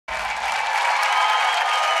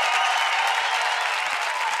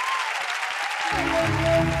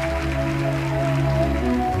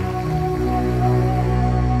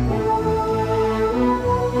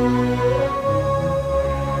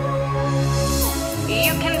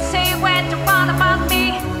You can say what you want about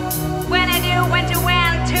me, when I do what you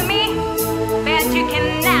want to me, but you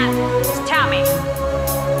cannot stop me.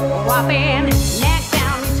 Whopping neck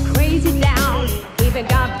down, it's crazy down. Even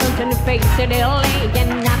got punch in the face, so they'll lay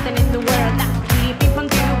and